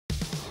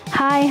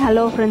Hi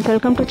hello friends,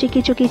 welcome to சிக்கி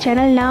சுக்கி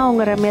channel. நான்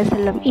உங்கள் ரம்யா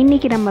செல்லம்.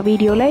 இன்றைக்கி நம்ம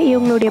வீடியோவில்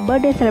இவங்களுடைய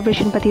பர்த்டே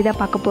செலிப்ரேஷன் பற்றி தான்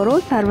பார்க்க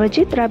போகிறோம்.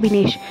 சர்வஜித்,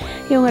 ரபினேஷ்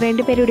இவங்க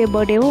 2 பேருடைய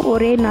பர்த்டேவும்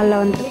ஒரே நாளில்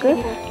வந்திருக்கு.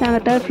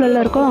 நாங்கள் 3rd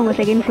ஃப்ளோரில் இருக்கோம், அவங்க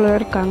 2nd ஃப்ளோரில்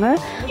இருக்காங்க.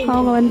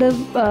 அவங்க வந்து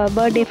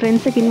பர்த்டே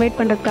ஃப்ரெண்ட்ஸுக்கு இன்வைட்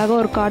பண்ணுறதுக்காக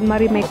ஒரு கார்டு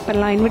மாதிரி மேக்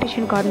பண்ணலாம்,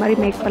 இன்விடேஷன் கார்டு மாதிரி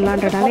மேக்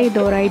பண்ணலான்றனால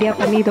இது ஒரு ஐடியா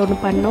பண்ணி இது ஒன்று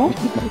பண்ணோம்.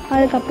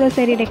 அதுக்கப்புறம்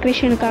சரி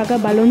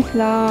டெக்கரேஷனுக்காக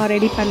பலூன்ஸ்லாம்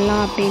ரெடி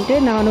பண்ணலாம் அப்படின்ட்டு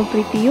நானும்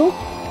பிரீத்தியும்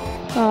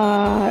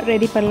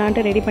ரெடி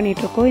பண்ணலான்ட்டு ரெடி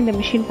பண்ணிகிட்ருக்கோம். இந்த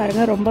மிஷின்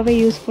பாருங்கள், ரொம்பவே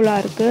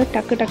யூஸ்ஃபுல்லாக இருக்குது.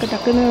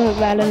 டக்குன்னு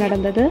வேலை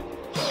நடந்தது.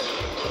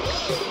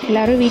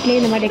 எல்லோரும் வீட்டிலே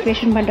இந்த மாதிரி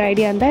டெக்கரேஷன் பண்ணுற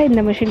ஐடியா இருந்தால்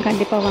இந்த மிஷின்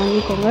கண்டிப்பாக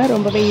வாங்கிக்கோங்க,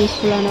 ரொம்பவே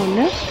யூஸ்ஃபுல்லான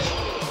ஒன்று.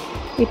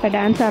 இப்போ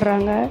டான்ஸ்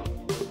ஆடுறாங்க.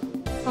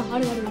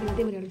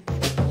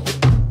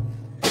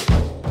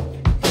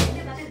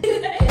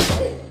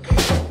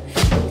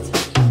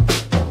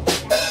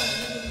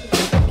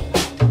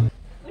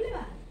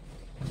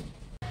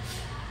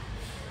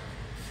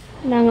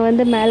 நாங்கள்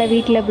வந்து மேலே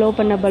வீட்டில் ப்ளோ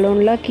பண்ண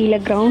பலூனில் கீழே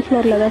கிரவுண்ட்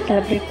ஃப்ளோரில் தான்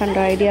செலிப்ரேட் பண்ணுற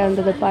ஐடியா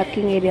இருந்தது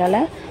பார்க்கிங்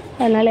ஏரியாவில்.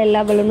 அதனால்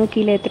எல்லா பலூனும்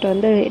கீழே எடுத்துகிட்டு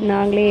வந்து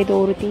நாங்களே ஏதோ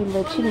ஒரு தீம்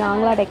வச்சு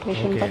நாங்களாக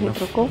டெக்கரேஷன்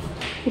பண்ணிகிட்ருக்கோம்.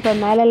 இப்போ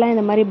மேலெல்லாம்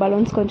இந்த மாதிரி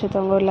பலூன்ஸ் கொஞ்சம்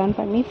தொங்க விடலான்னு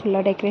பண்ணி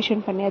ஃபுல்லாக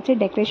டெக்கரேஷன் பண்ணியாச்சு.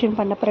 டெக்கரேஷன்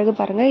பண்ண பிறகு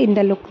பாருங்கள்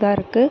இந்த லுக் தான்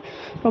இருக்குது.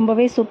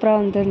 ரொம்பவே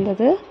சூப்பராக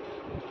வந்துருந்தது.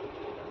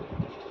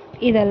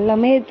 இது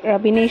எல்லாமே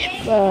ரபினேஷ்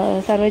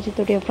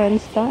சர்வஜித்துடைய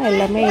ஃப்ரெண்ட்ஸ் தான்,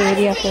 எல்லாமே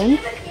area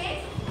friends.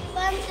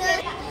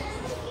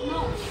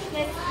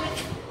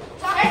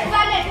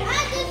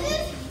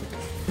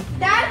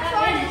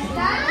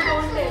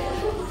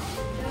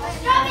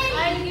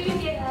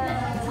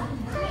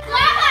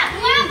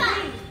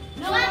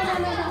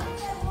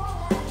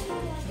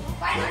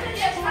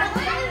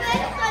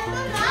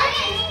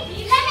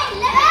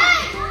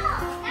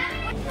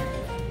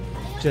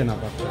 Jenna,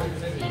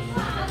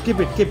 keep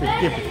it.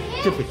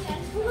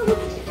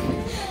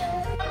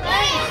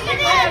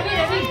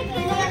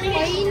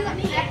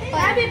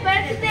 Happy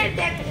birthday,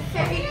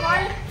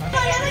 Fevicol.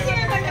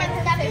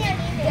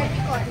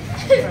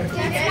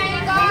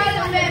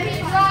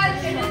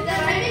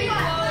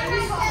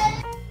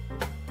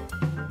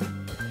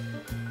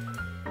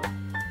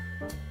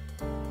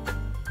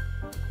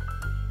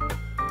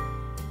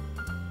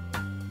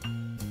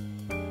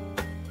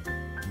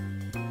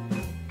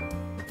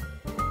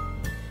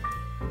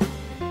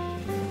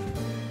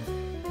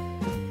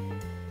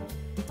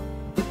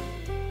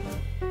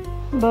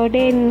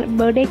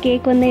 Birthday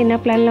cake வந்து என்ன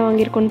பிளானில்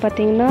வாங்கியிருக்கோன்னு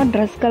பார்த்தீங்கன்னா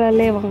ட்ரெஸ்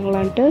கலர்லேயே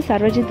வாங்கலான்ட்டு.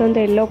 சர்வஜித் வந்து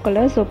எல்லோ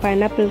கலர், ஸோ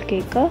பைனாப்பிள்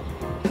கேக்கு.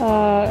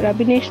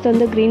 ரபினேஷ்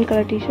வந்து க்ரீன்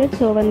கலர் டிஷர்ட்,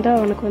 ஸோ வந்து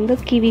அவனுக்கு வந்து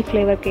கிவி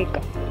ஃப்ளேவர்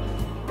கேக்கு.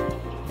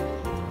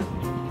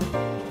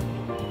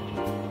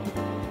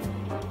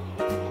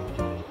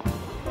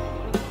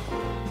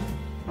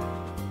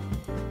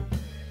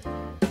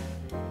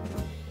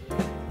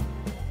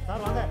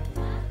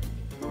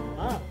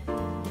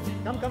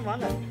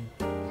 வாங்க.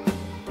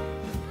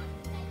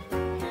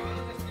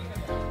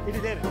 It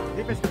is there.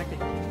 Deep is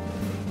connecting.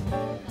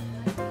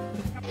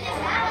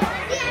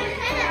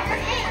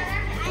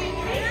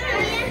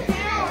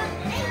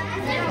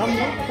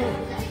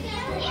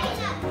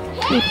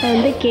 இப்போ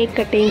வந்து கேக்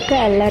கட்டிங்க்கு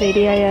எல்லாம்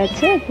ரெடி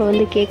ஆயாச்சு. இப்போ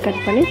வந்து கேக்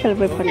கட் பண்ணி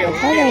செலிப்ரேட் பண்ணுறோம்.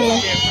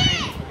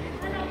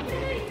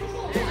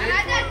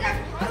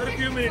 Another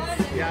few minutes.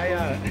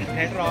 Yeah.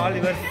 Later all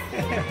yours.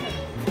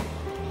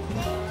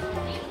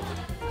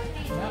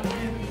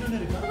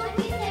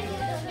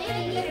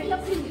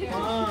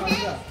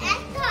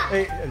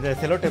 Hey, the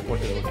cello tape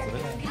போட்டு.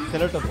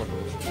 Cello tape போட்டு.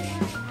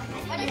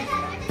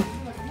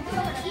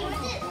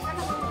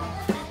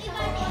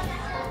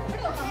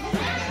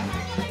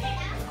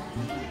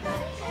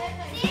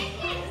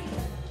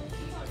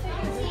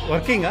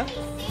 Working, huh?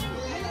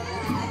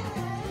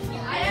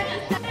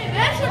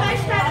 Where should I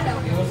start?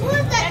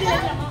 Who's that?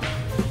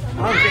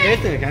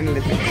 Okay, candle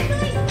it.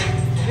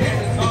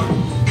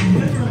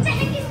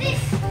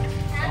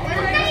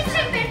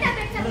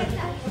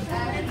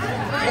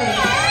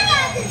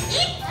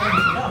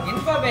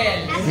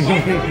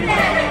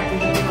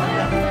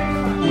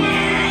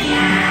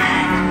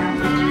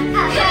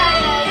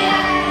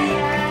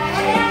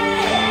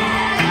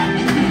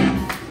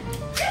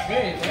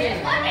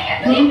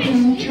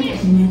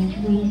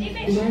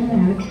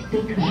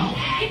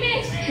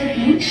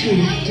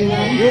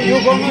 You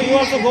go, no, you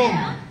also go.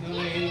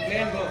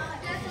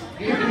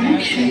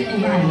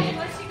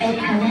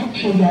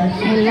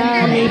 எல்லா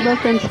neighbour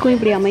ஃப்ரெண்ட்ஸ்க்கும்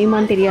இப்படி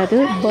அமையுமான்னு தெரியாது.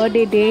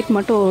 Birthday date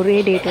மட்டும் ஒரே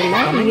date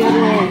இல்லை,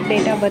 இயரும்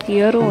date of birth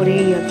இயரும் ஒரே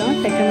இயர் தான்.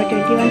 September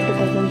 21,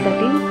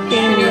 2013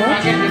 same year.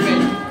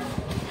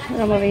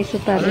 ரொம்பவே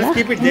சூப்பர் இல்லை,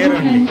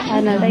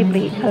 அதனால தான்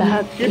இப்படி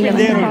அழகாக இந்த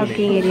வந்து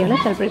பார்க்கிங்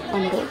ஏரியாவில் செலிப்ரேட்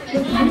பண்ணுறோம்.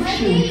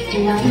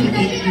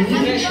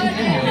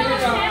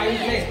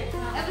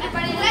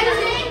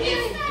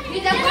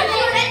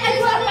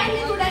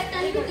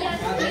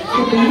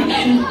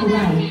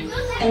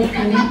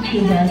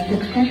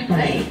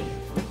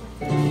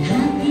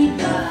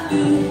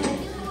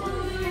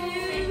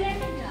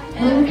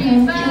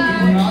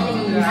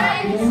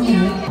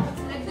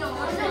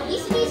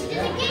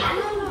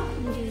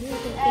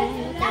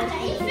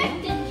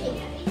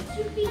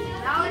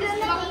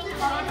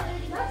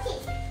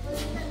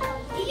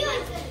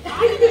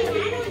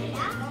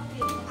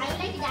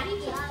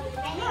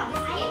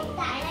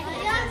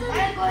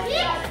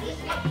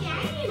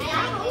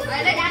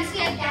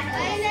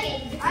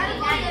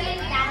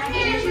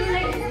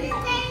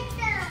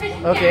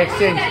 Okay,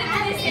 exchange.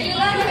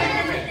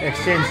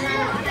 Exchange.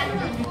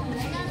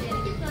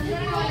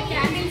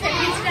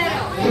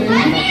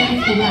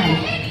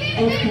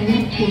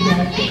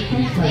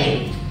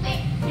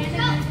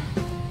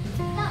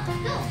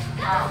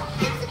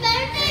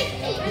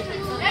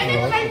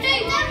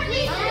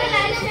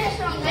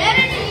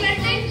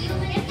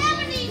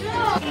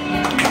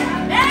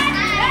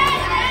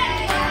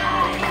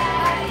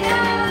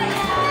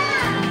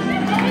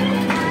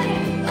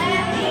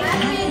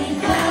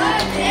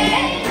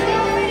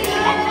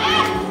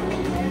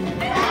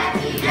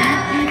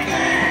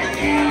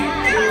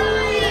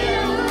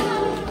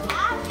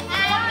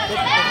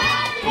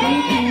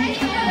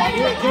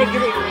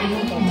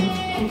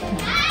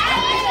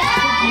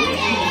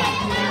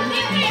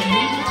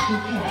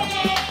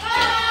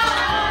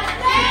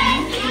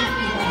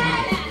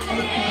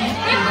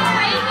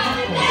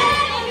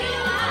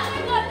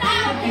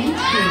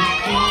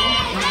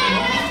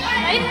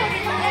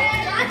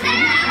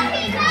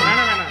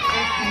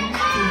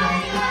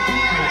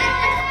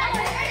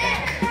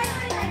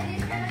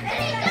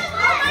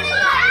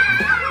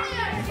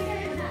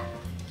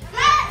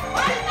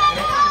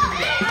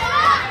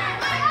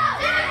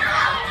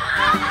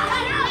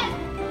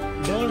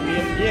 Don't be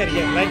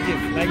here, like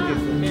this, like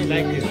this,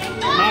 like this.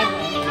 Not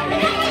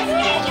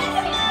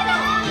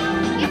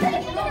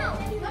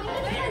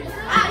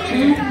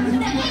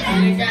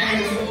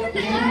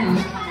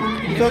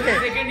It's okay.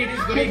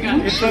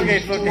 It's okay,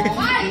 it's okay.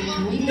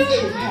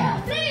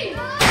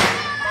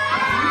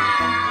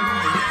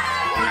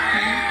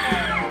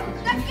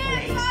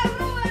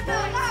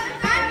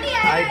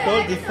 I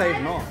told this side,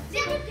 no.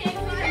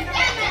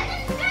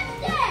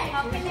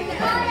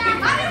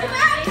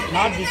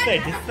 Not this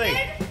side, this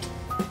side.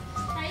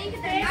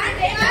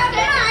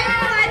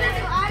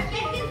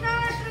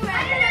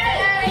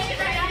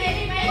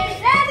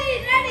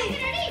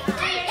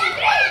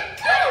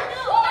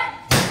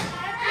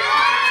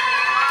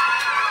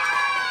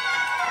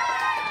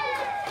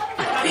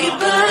 Happy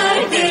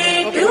birthday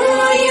to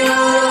you,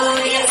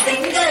 ya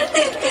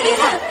singathukku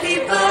happy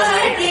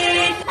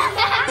birthday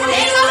to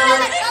you,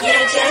 ya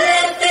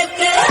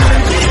jallathukku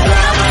happy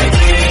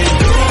birthday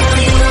to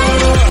you,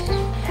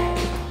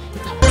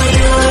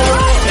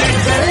 ya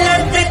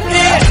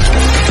jallathukku.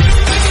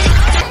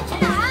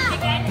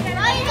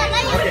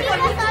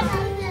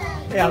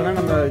 Hey, அதெல்லாம்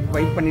நம்ம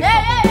wait பண்ணி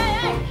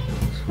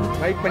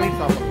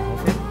சாப்பிடலாம்.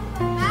 Okay.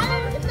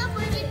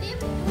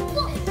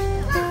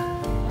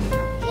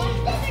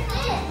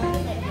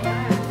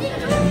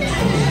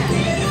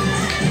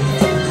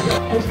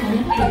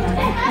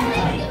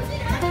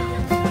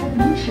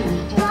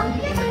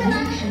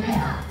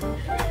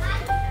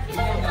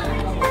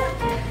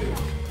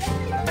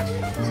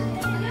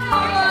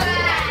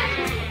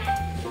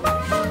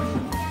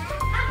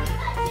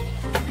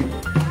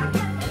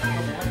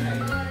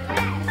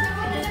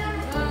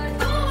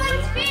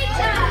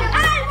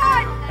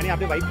 அனி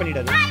அப்படியே vibe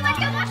பண்ணிடாது.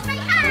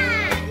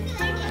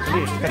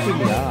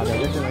 கட்டிங்களா? அதை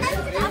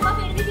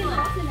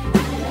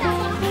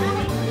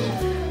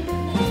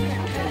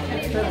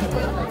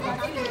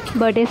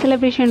birthday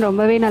celebration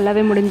ரொம்பவே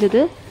நல்லாவே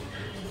முடிஞ்சது.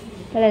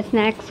 பல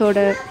ஸ்நாக்ஸோட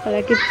பல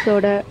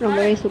கிஃப்ட்ஸோட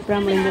ரொம்பவே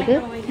சூப்பராக முடிஞ்சது.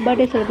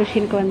 பர்த்டே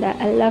செலிப்ரேஷனுக்கு வந்த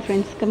எல்லா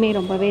ஃப்ரெண்ட்ஸ்க்குமே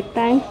ரொம்பவே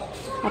தேங்க்ஸ்.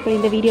 அப்புறம்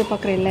இந்த வீடியோ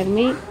பார்க்குற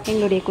எல்லாருமே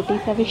எங்களுடைய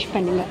குட்டீஸை விஷ்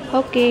பண்ணுங்கள்.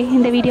 ஓகே,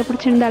 இந்த வீடியோ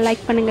பிடிச்சிருந்தா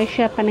லைக் பண்ணுங்கள்,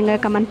 ஷேர்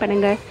பண்ணுங்கள், கமெண்ட்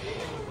பண்ணுங்கள்.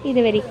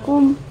 இது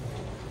வரைக்கும்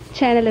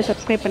சேனலை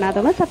சப்ஸ்கிரைப்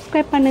பண்ணாதவங்க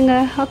சப்ஸ்கிரைப்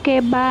பண்ணுங்கள். ஓகே,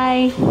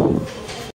 பாய்.